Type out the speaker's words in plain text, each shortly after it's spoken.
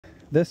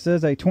This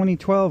is a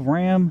 2012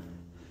 Ram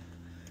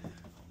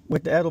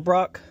with the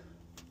Edelbrock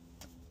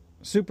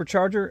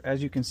Supercharger.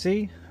 As you can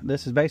see,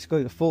 this is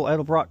basically the full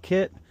Edelbrock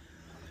kit.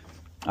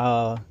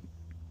 The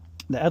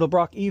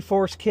Edelbrock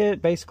E-Force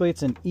kit, basically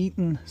it's an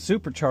Eaton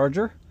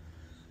Supercharger.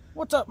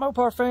 What's up,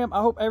 Mopar fam? I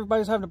hope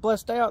everybody's having a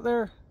blessed day out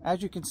there.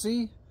 As you can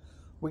see,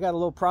 we got a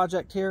little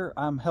project here.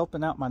 I'm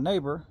helping out my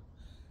neighbor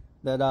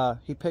that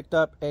he picked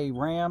up a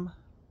Ram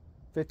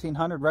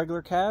 1500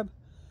 regular cab,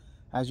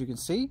 as you can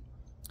see.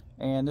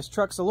 And this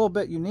truck's a little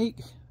bit unique.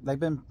 They've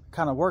been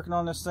kind of working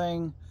on this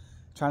thing,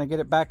 trying to get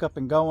it back up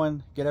and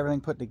going, get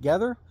everything put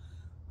together.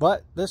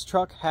 But this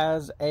truck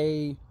has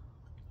a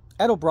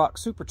Edelbrock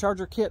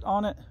Supercharger kit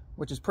on it,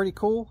 which is pretty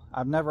cool.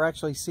 I've never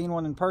actually seen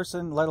one in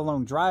person, let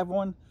alone drive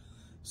one.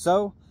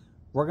 So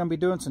we're going to be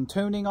doing some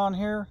tuning on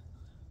here.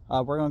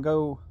 We're going to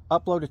go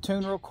upload a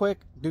tune real quick,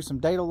 do some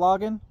data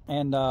logging,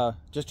 and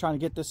just trying to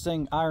get this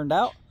thing ironed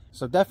out.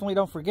 So definitely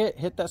don't forget,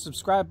 hit that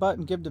subscribe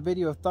button, give the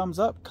video a thumbs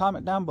up,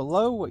 comment down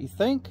below what you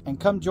think, and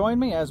come join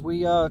me as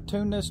we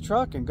tune this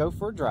truck and go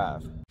for a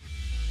drive.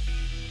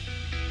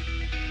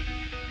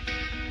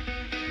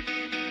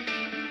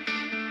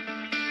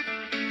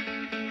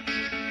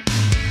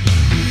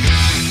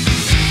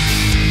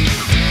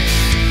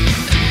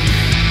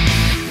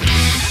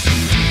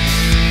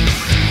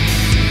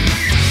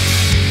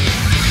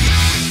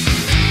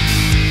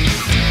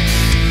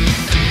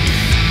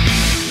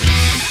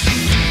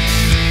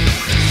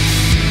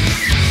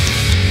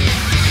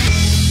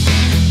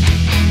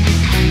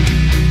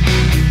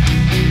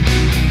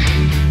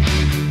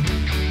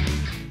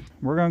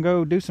 We're gonna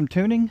go do some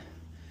tuning,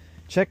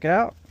 check it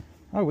out.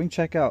 Oh, we can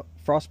check out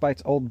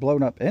Frostbite's old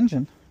blown up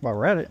engine while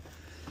we're at it.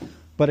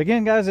 But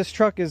again, guys, this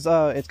truck is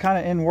it's kind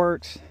of in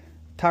works.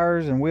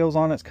 Tires and wheels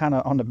on it's kind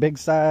of on the big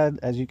side.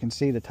 As you can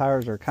see, the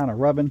tires are kind of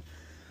rubbing.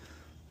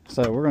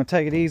 So we're gonna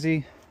take it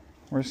easy.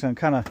 We're just gonna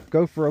kind of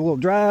go for a little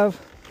drive,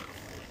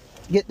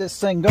 get this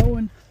thing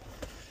going,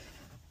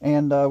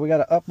 and we got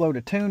to upload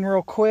a tune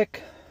real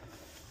quick.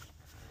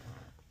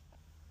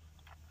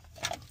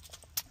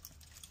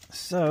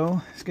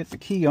 So let's get the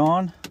key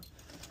on.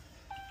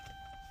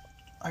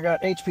 I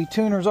got HP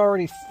tuners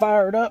already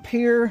fired up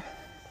here.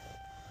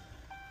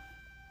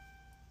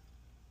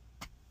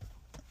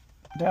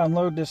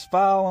 Download this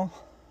file.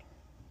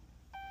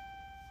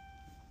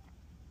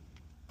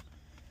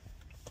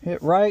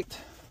 Hit right.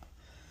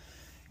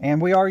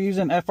 And we are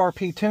using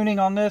FRP tuning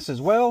on this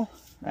as well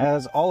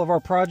as all of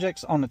our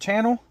projects on the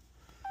channel.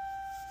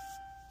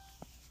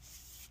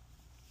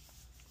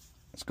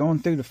 It's going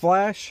through the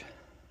flash.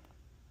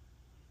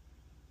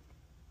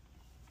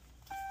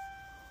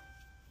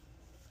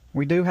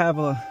 We do have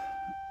a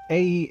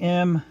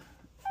AEM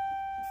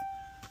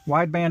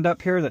wideband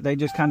up here that they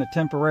just kind of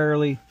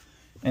temporarily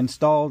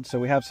installed, so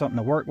we have something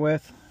to work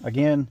with.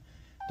 Again,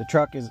 the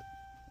truck is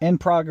in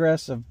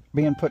progress of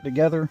being put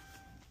together.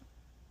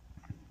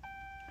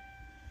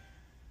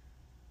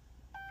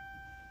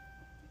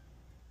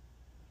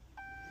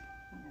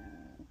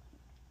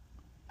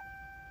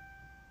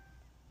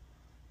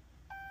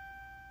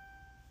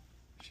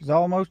 She's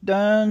almost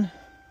done.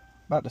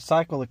 About to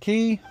cycle the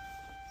key.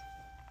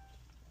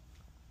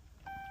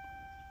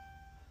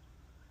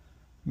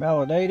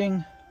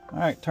 Validating.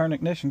 Alright, turn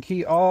ignition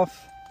key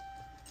off.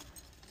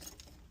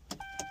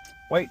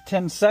 Wait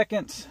 10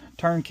 seconds.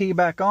 Turn key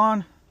back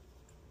on.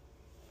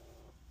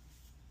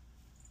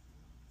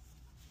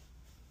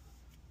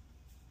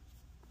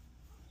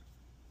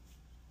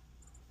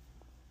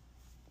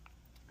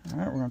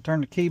 Alright, we're going to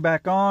turn the key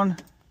back on.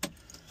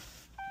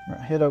 We're going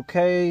to hit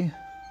OK.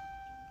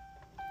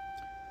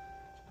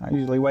 I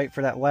usually wait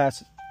for that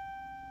last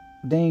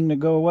ding to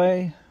go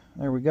away.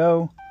 There we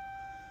go.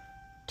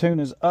 Tune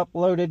is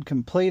uploaded,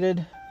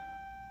 completed.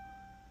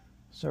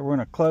 So we're going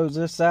to close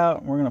this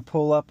out and we're going to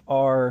pull up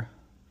our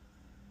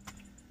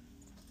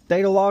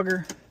data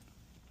logger.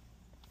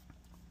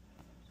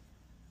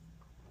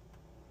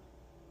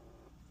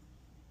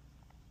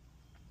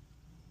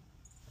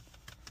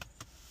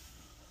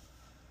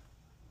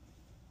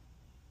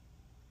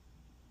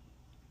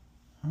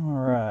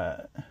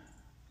 Alright.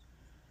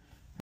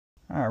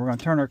 Alright, we're going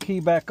to turn our key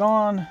back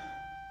on.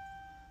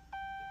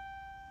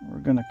 We're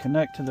going to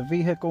connect to the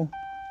vehicle.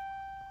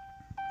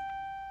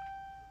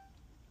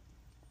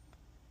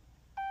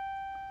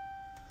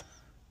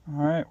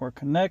 Alright, we're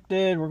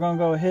connected. We're going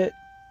to go hit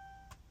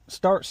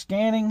start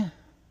scanning.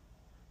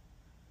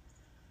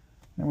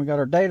 Then we got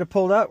our data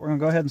pulled up. We're going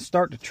to go ahead and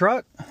start the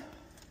truck.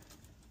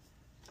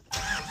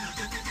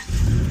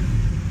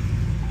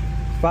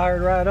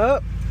 Fired right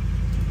up.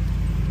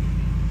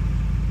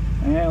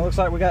 And it looks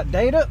like we got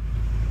data.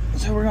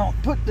 So we're going to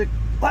put the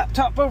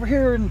laptop over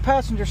here in the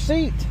passenger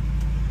seat.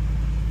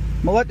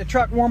 I'm going to let the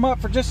truck warm up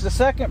for just a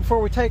second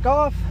before we take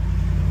off.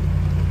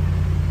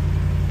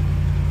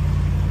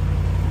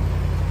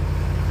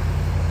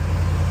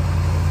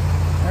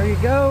 There you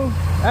go,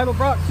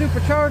 Edelbrock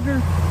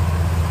Supercharger.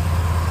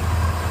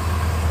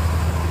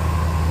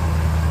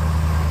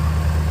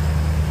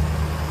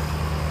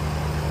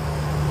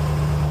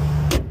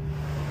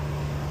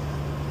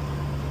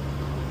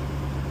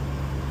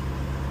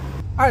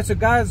 All right, so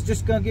guys,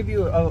 just gonna give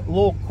you a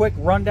little quick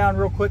rundown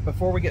real quick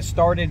before we get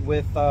started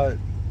with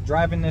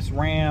driving this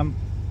Ram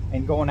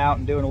and going out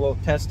and doing a little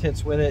test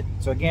hits with it.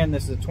 So again,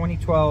 this is a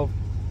 2012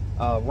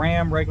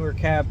 Ram regular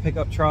cab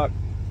pickup truck.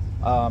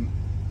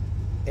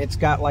 It's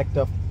got like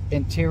the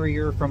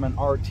interior from an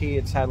RT.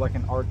 It's had like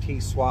an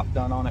RT swap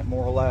done on it,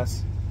 more or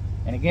less.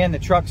 And again, the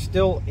truck's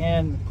still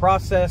in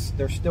process.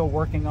 They're still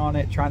working on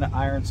it, trying to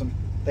iron some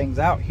things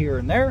out here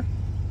and there.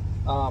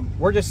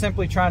 We're just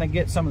simply trying to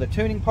get some of the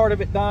tuning part of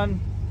it done.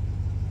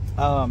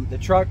 The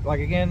truck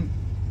again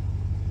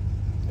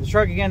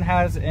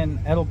has an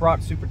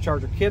Edelbrock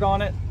Supercharger kit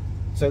on it.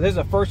 So this is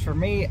a first for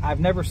me.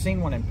 I've never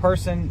seen one in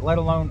person, let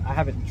alone I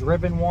haven't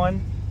driven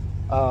one,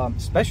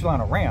 especially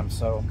on a Ram.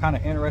 So I'm kind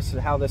of interested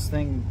in how this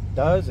thing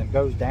does and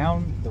goes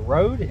down the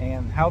road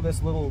and how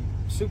this little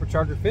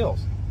supercharger feels.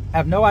 I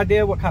have no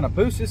idea what kind of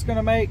boost it's going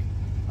to make.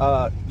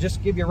 Just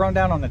to give you a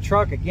rundown on the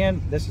truck.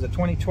 Again, this is a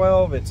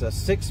 2012. It's a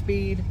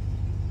 6-speed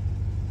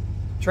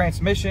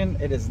transmission.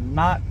 It is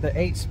not the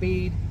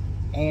 8-speed.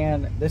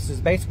 And this is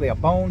basically a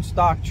bone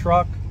stock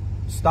truck,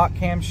 stock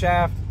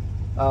camshaft.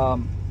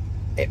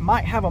 It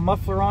might have a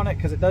muffler on it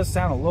because it does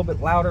sound a little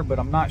bit louder, but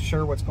I'm not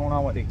sure what's going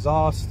on with the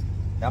exhaust.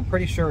 I'm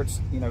pretty sure it's,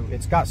 you know,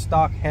 it's got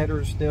stock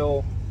headers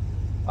still,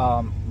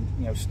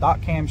 you know,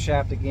 stock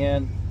camshaft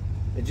again.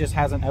 It just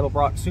has an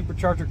Edelbrock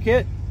Supercharger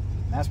kit,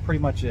 and that's pretty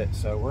much it.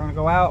 So we're gonna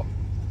go out,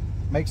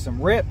 make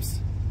some rips,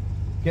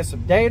 get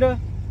some data,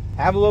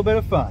 have a little bit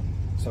of fun.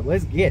 So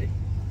let's get it.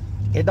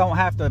 It don't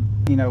have to,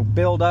 you know,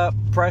 build up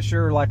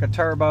pressure like a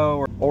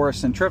turbo or a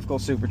centrifugal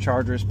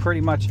supercharger. It's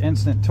pretty much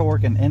instant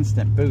torque and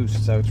instant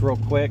boost, so it's real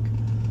quick.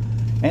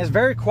 And it's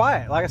very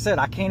quiet. Like I said,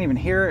 I can't even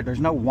hear it.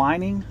 There's no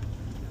whining.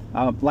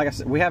 Like I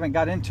said, we haven't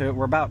got into it.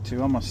 We're about to.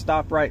 I'm gonna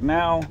stop right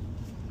now,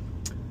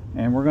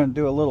 and we're gonna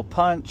do a little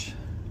punch.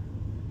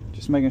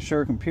 Just making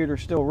sure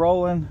computer's still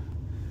rolling.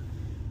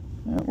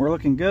 We're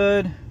looking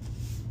good.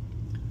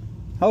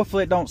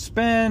 Hopefully it don't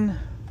spin,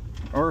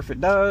 or if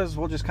it does,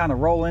 we'll just kind of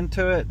roll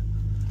into it.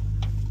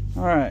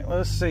 All right,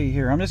 let's see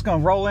here. I'm just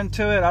gonna roll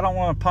into it. I don't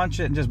want to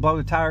punch it and just blow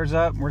the tires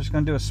up. We're just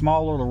gonna do a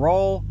small little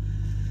roll,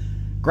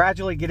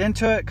 gradually get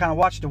into it, kind of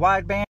watch the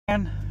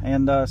wideband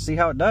and see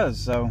how it does.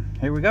 So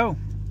here we go.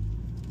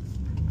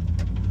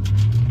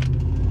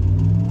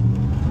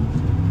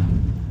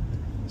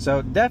 So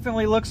it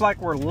definitely looks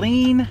like we're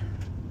lean.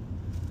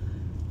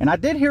 And I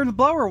did hear the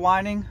blower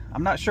whining.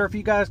 I'm not sure if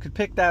you guys could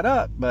pick that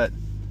up, but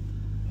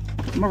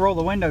I'm gonna roll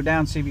the window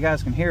down, see if you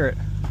guys can hear it.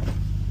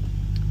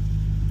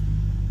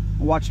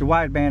 Watch the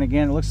wideband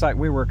again. It looks like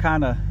we were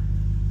kind of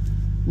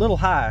a little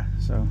high.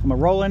 So I'm gonna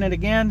roll in it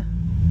again.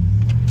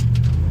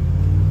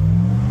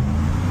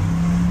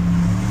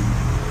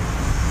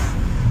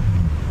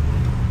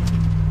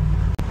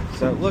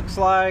 So it looks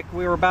like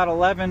we were about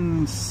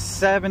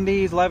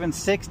 1170s,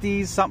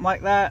 1160s, something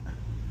like that.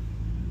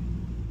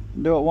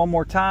 Do it one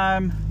more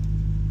time.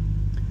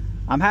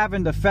 I'm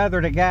having to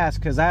feather the gas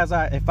because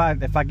if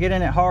I get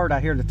in it hard,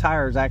 I hear the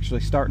tires actually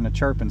starting to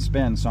chirp and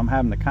spin. So I'm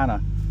having to kind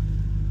of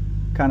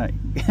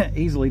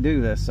easily do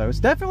this. So it's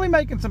definitely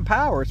making some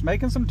power. It's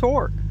making some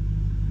torque.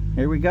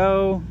 Here we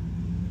go.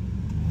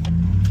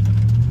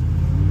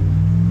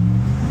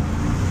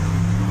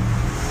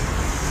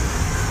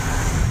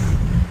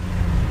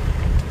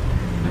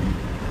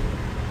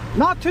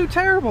 Not too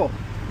terrible.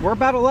 We're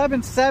about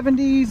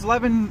 1170s,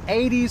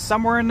 1180s,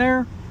 somewhere in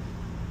there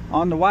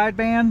on the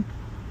wideband.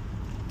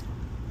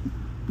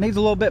 Needs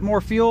a little bit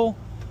more fuel.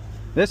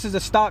 This is a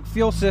stock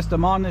fuel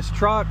system on this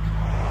truck,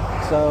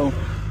 so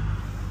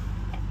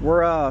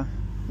we'll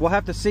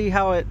have to see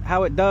how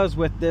it does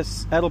with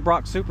this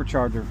Edelbrock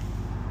Supercharger.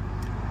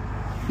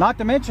 Not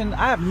to mention,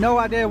 I have no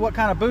idea what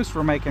kind of boost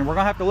we're making. We're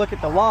gonna have to look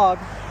at the log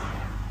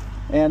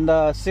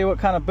and see what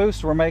kind of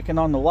boost we're making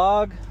on the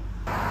log.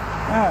 All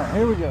right,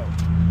 here we go.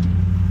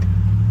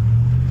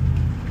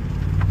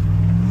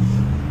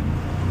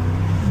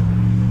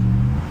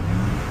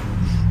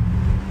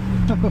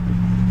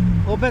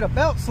 A little bit of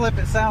belt slip,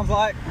 it sounds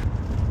like.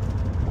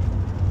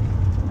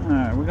 All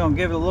right, we're gonna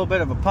give it a little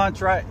bit of a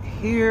punch right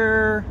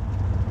here.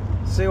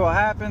 See what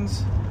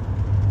happens.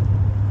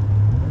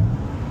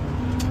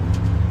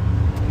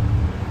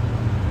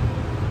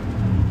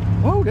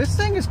 Whoa, this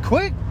thing is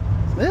quick.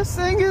 This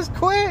thing is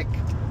quick.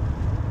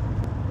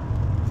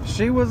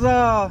 She was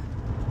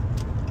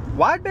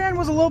wideband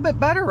was a little bit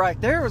better right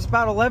there. It was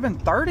about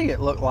 1130, it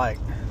looked like.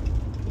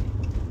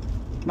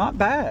 Not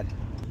bad.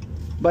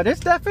 But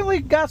it's definitely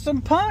got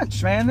some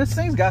punch, man. This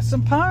thing's got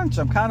some punch.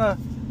 I'm kind of,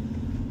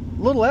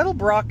 little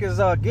Edelbrock is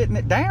getting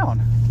it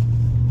down.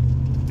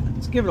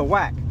 Let's give it a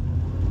whack.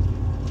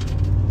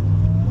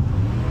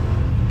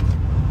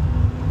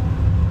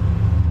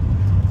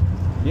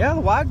 Yeah,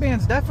 the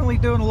wideband's definitely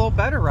doing a little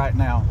better right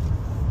now.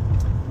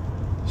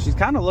 She's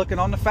kind of looking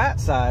on the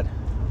fat side.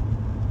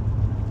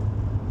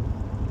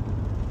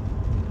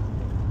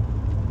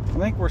 I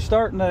think we're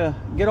starting to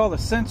get all the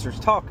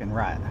sensors talking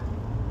right.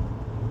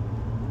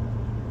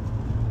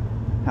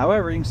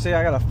 However, you can see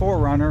I got a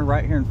 4Runner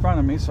right here in front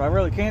of me, so I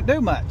really can't do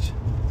much.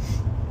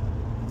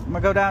 I'm gonna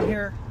go down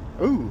here.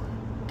 Ooh,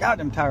 God,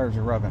 them tires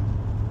are rubbing.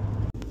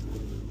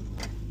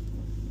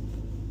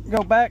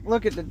 go back,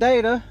 look at the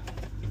data,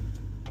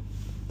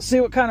 see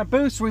what kind of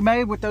boosts we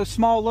made with those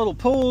small little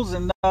pulls,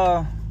 and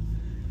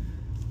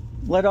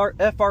let our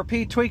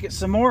FRP tweak it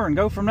some more and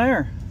go from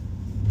there.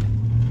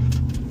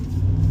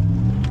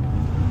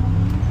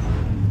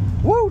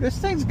 Woo, this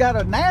thing's got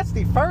a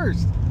nasty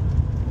first.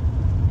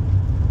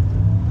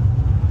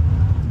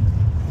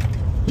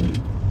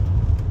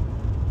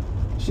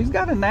 She's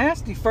got a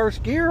nasty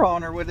first gear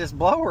on her with this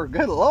blower.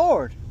 Good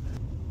Lord.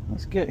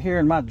 Let's get here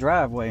in my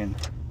driveway and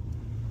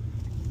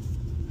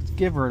let's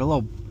give her a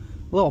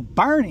little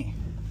Bernie.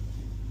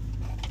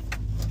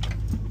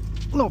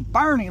 A little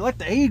Bernie. Let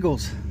the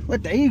Eagles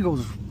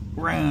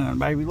run,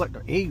 baby. Let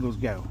the Eagles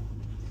go.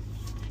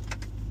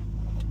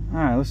 All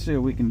right, let's see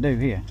what we can do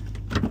here.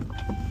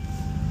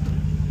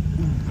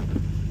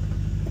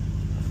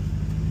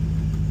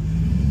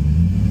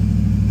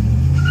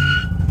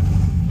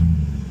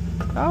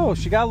 Oh,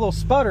 she got a little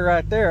sputter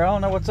right there. I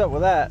don't know what's up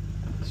with that.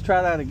 Let's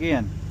try that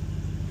again.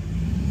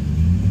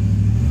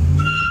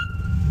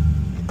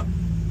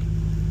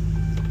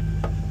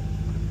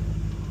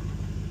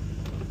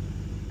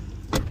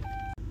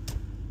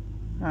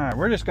 All right,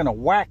 we're just gonna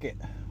whack it.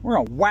 We're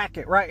gonna whack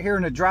it right here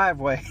in the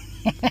driveway.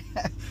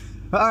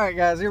 All right,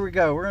 guys, here we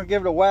go. We're gonna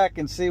give it a whack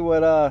and see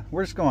what,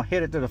 we're just gonna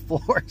hit it to the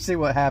floor and see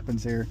what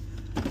happens here.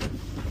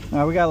 All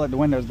right, we gotta let the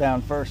windows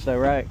down first though,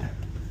 right?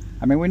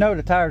 I mean, we know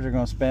the tires are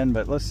gonna spin,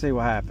 but let's see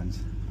what happens.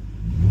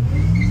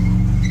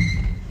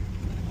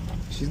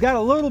 She's got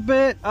a little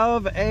bit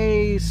of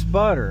a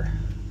sputter.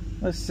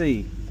 Let's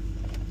see.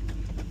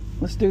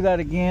 Let's do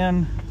that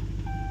again.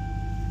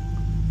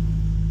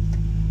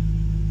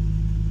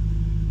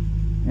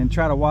 And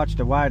try to watch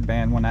the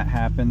wideband when that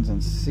happens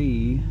and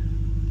see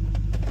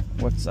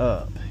what's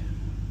up.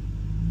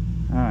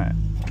 All right,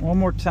 one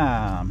more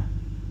time.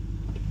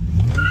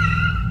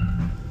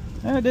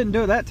 It didn't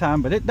do it that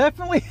time, but it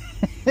definitely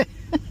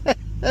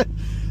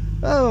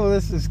oh,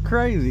 this is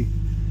crazy.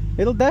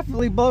 It'll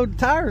definitely blow the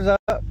tires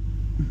up.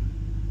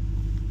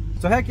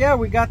 So heck yeah,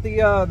 we got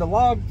the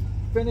log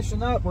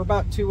finishing up. We're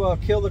about to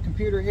kill the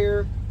computer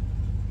here,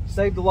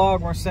 save the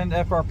log. We're gonna send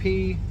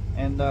FRP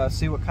and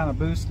see what kind of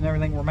boost and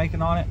everything we're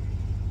making on it.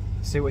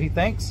 See what he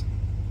thinks.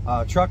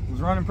 Truck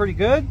was running pretty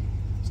good.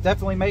 It's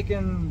definitely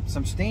making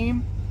some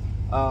steam.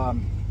 A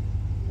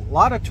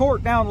lot of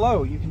torque down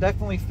low. You can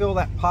definitely feel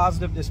that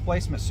positive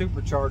displacement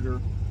supercharger.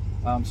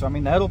 So I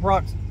mean, the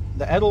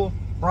Edelbrock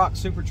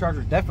Supercharger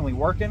is definitely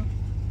working.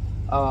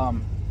 I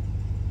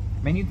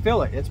mean, you can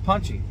feel it. It's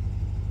punchy.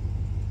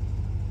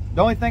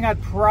 The only thing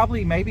I'd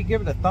probably maybe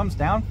give it a thumbs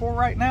down for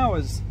right now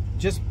is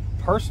just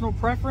personal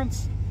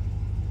preference.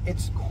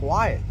 It's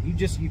quiet. You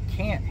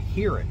can't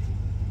hear it.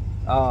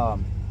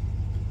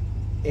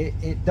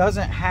 It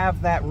doesn't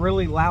have that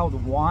really loud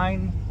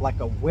whine like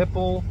a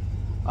Whipple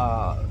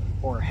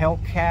or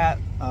Hellcat,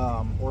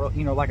 or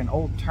you know, like an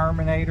old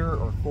Terminator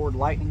or Ford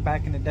Lightning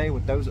back in the day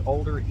with those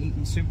older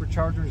Eaton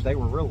Superchargers. They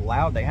were real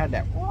loud. They had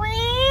that,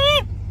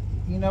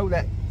 you know,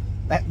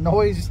 that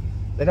noise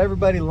that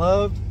everybody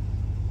loved.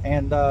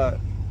 And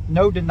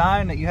no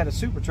denying that you had a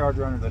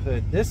supercharger under the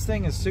hood. This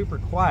thing is super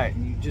quiet,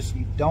 and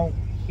you don't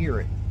hear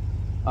it.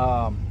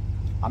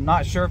 I'm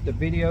not sure if the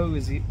video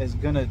is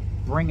gonna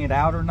bring it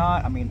out or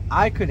not. I mean,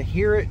 I could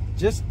hear it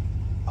just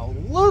a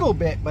little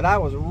bit, but I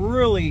was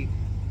really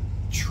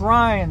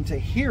trying to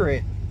hear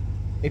it,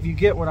 if you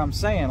get what I'm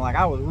saying. Like,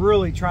 I was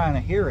really trying to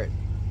hear it.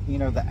 You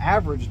know, the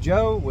average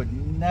Joe would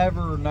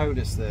never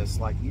notice this.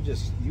 Like, you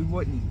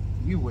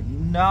would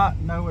not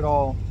know at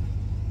all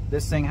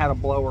this thing had a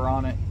blower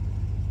on it.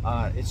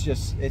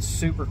 It's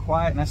super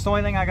quiet, and that's the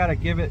only thing I gotta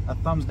give it a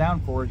thumbs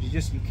down for,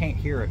 is you can't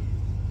hear it.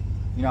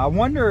 You know, I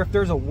wonder if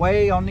there's a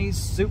way on these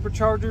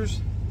superchargers,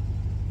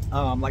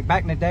 like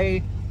back in the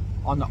day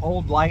on the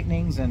old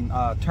Lightnings and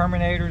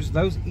Terminators,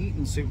 those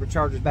Eaton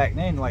Superchargers back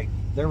then, like,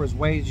 there was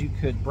ways you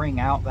could bring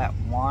out that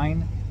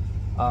whine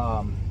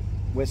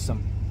with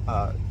some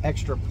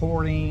extra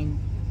porting.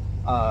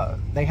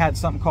 They had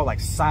something called like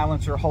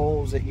silencer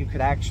holes that you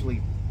could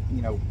actually,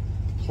 you know,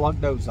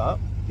 plug those up.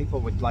 People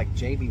would like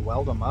JB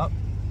weld them up,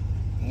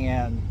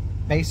 and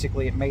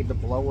basically it made the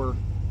blower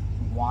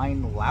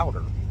whine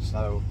louder.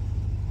 So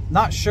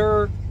not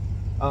sure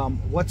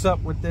what's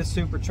up with this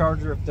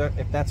supercharger,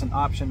 if that's an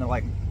option to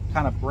like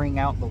kind of bring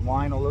out the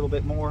whine a little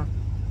bit more.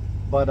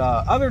 But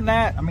other than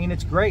that, I mean,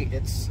 it's great.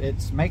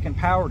 It's making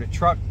power. The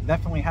truck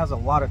definitely has a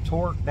lot of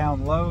torque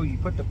down low. You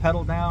put the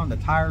pedal down, the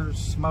tires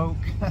smoke,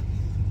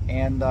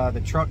 and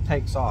the truck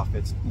takes off.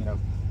 It's, you know,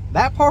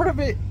 that part of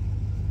it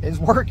is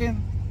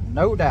working,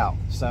 no doubt.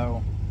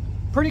 So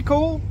pretty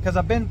cool, because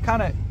I've been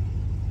kind of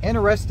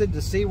interested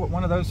to see what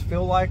one of those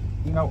feel like,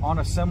 you know, on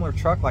a similar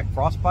truck like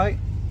Frostbite.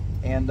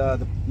 And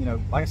you know,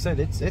 like I said,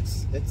 it's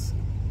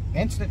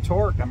instant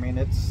torque. I mean,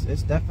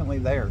 it's definitely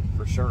there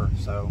for sure.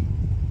 So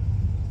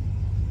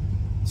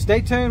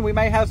stay tuned. We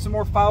may have some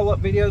more follow-up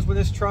videos with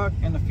this truck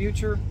in the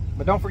future.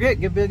 But don't forget,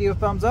 give video a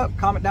thumbs up.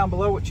 Comment down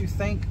below what you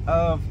think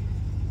of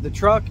the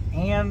truck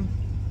and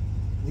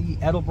the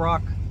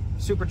Edelbrock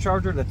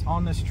Supercharger that's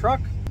on this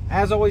truck.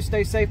 As always,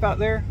 stay safe out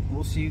there.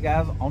 We'll see you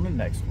guys on the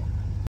next one.